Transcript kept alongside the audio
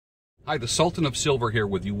Hi, the Sultan of Silver here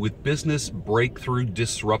with you with Business Breakthrough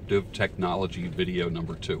Disruptive Technology video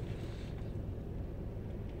number 2.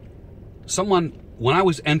 When I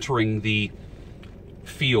was entering the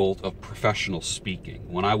field of professional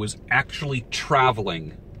speaking, when I was actually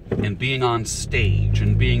traveling and being on stage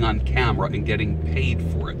and being on camera and getting paid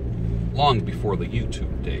for it, long before the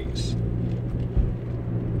YouTube days,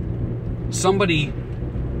 somebody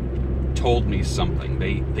told me something.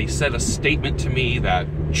 They said a statement to me that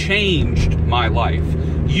changed my life.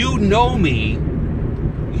 You know me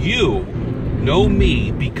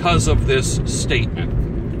because of this statement.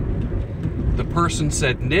 The person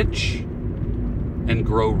said niche and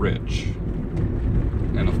grow rich.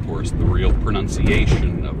 And of course the real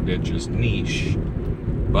pronunciation of niche is niche,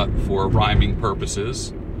 but for rhyming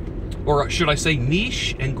purposes, or should I say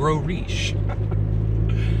niche and grow riche.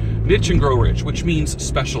 Niche and grow rich, which means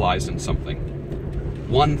specialize in something.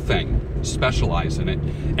 One thing, specialize in it,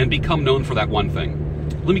 and become known for that one thing.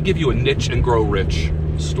 Let me give you a niche and grow rich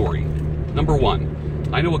story. Number 1,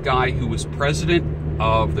 I know a guy who was president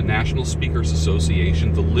of the National Speakers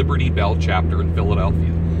Association, the Liberty Bell chapter in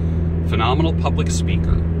Philadelphia. Phenomenal public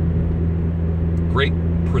speaker, great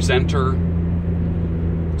presenter,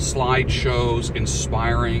 slideshows,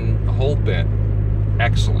 inspiring, the whole bit.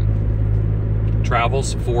 Excellent.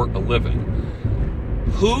 Travels for a living.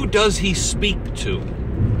 Who does he speak to?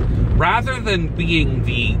 Rather than being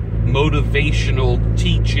the motivational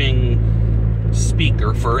teaching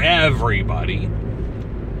speaker for everybody,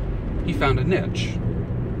 he found a niche.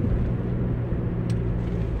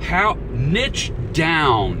 How? Niche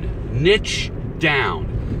down.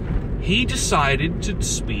 He decided to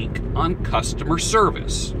speak on customer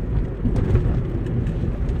service.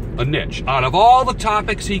 A niche. Out of all the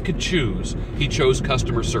topics he could choose, he chose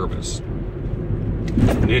customer service.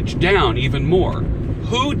 Niche down even more.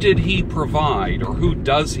 Who did he provide, or who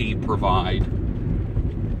does he provide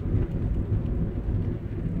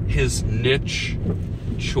his niche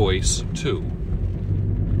choice to?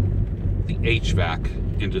 The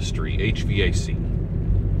HVAC industry, HVAC.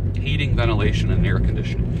 Heating, ventilation, and air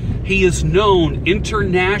conditioning. He is known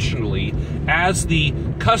internationally as the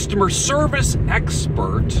customer service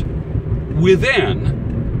expert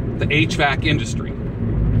within the HVAC industry.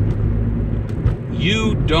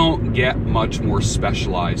 You don't get much more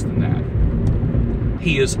specialized than that.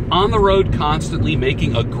 He is on the road constantly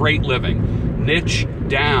making a great living. Niche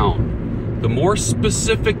down. The more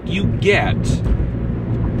specific you get,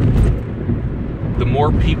 the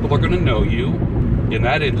more people are going to know you in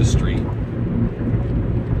that industry.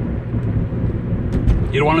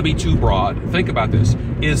 You don't want to be too broad. Think about this.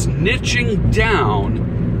 Is niching down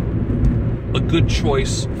a good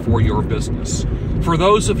choice for your business? For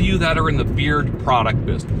those of you that are in the beard product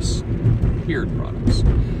business, beard products,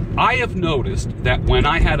 I have noticed that when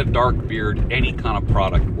I had a dark beard, any kind of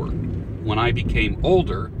product worked. When I became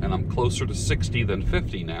older, and I'm closer to 60 than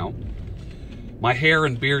 50 now, my hair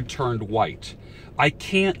and beard turned white. I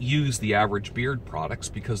can't use the average beard products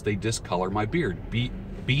because they discolor my beard.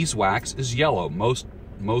 Beeswax is yellow. Most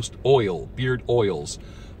beard oils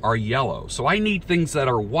are yellow. So I need things that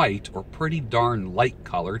are white or pretty darn light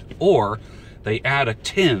colored, or they add a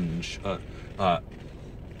tinge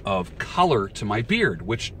of color to my beard,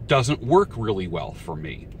 which doesn't work really well for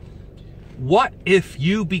me. What if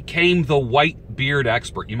you became the white beard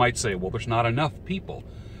expert? You might say, well, there's not enough people.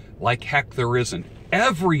 Like heck there isn't.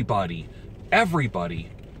 Everybody,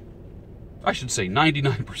 I should say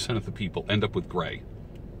 99% of the people end up with gray.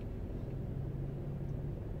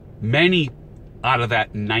 Many out of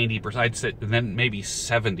that 90%, I'd say then maybe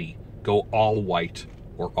 70 go all white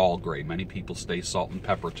or all gray. Many people stay salt and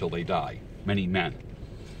pepper till they die, many men.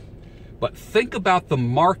 But think about the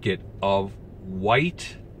market of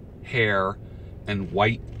white hair and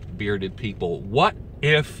white bearded people. What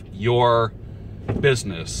if your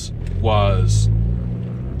business was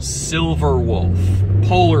Silver Wolf,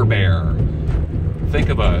 Polar Bear? Think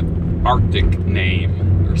of an Arctic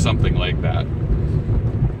name or something like that.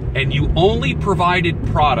 And you only provided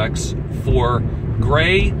products for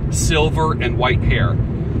gray, silver, and white hair.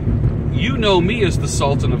 You know me as the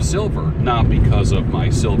Sultan of Silver, not because of my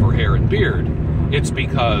silver hair and beard. It's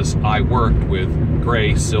because I worked with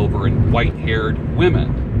gray, silver, and white-haired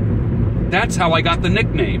women. That's how I got the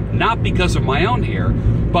nickname, not because of my own hair,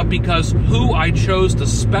 but because who I chose to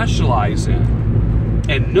specialize in,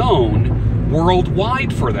 and known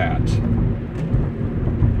worldwide for that.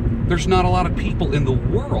 There's not a lot of people in the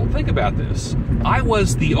world. Think about this. I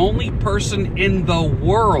was the only person in the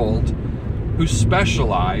world who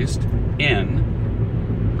specialized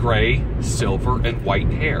in gray, silver, and white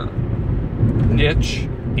hair. Niche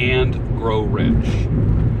and grow rich.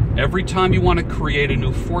 Every time you want to create a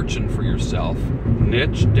new fortune for yourself,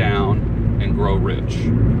 niche down and grow rich.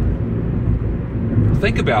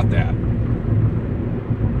 Think about that.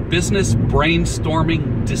 Business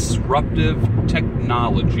brainstorming disruptive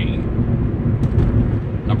technology.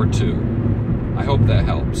 Number 2. I hope that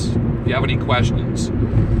helps. If you have any questions,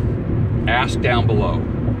 ask down below.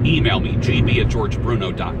 Email me,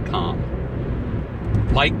 gb@georgebruno.com.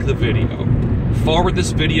 Like the video. Forward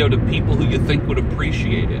this video to people who you think would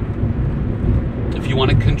appreciate it. If you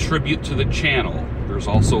want to contribute to the channel, there's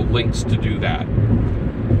also links to do that.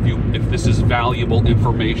 If this is valuable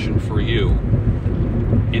information for you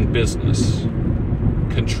in business,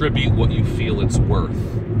 contribute what you feel it's worth.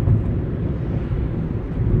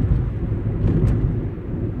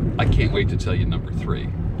 I can't wait to tell you number 3.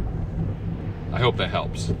 I hope that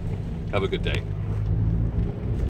helps. Have a good day.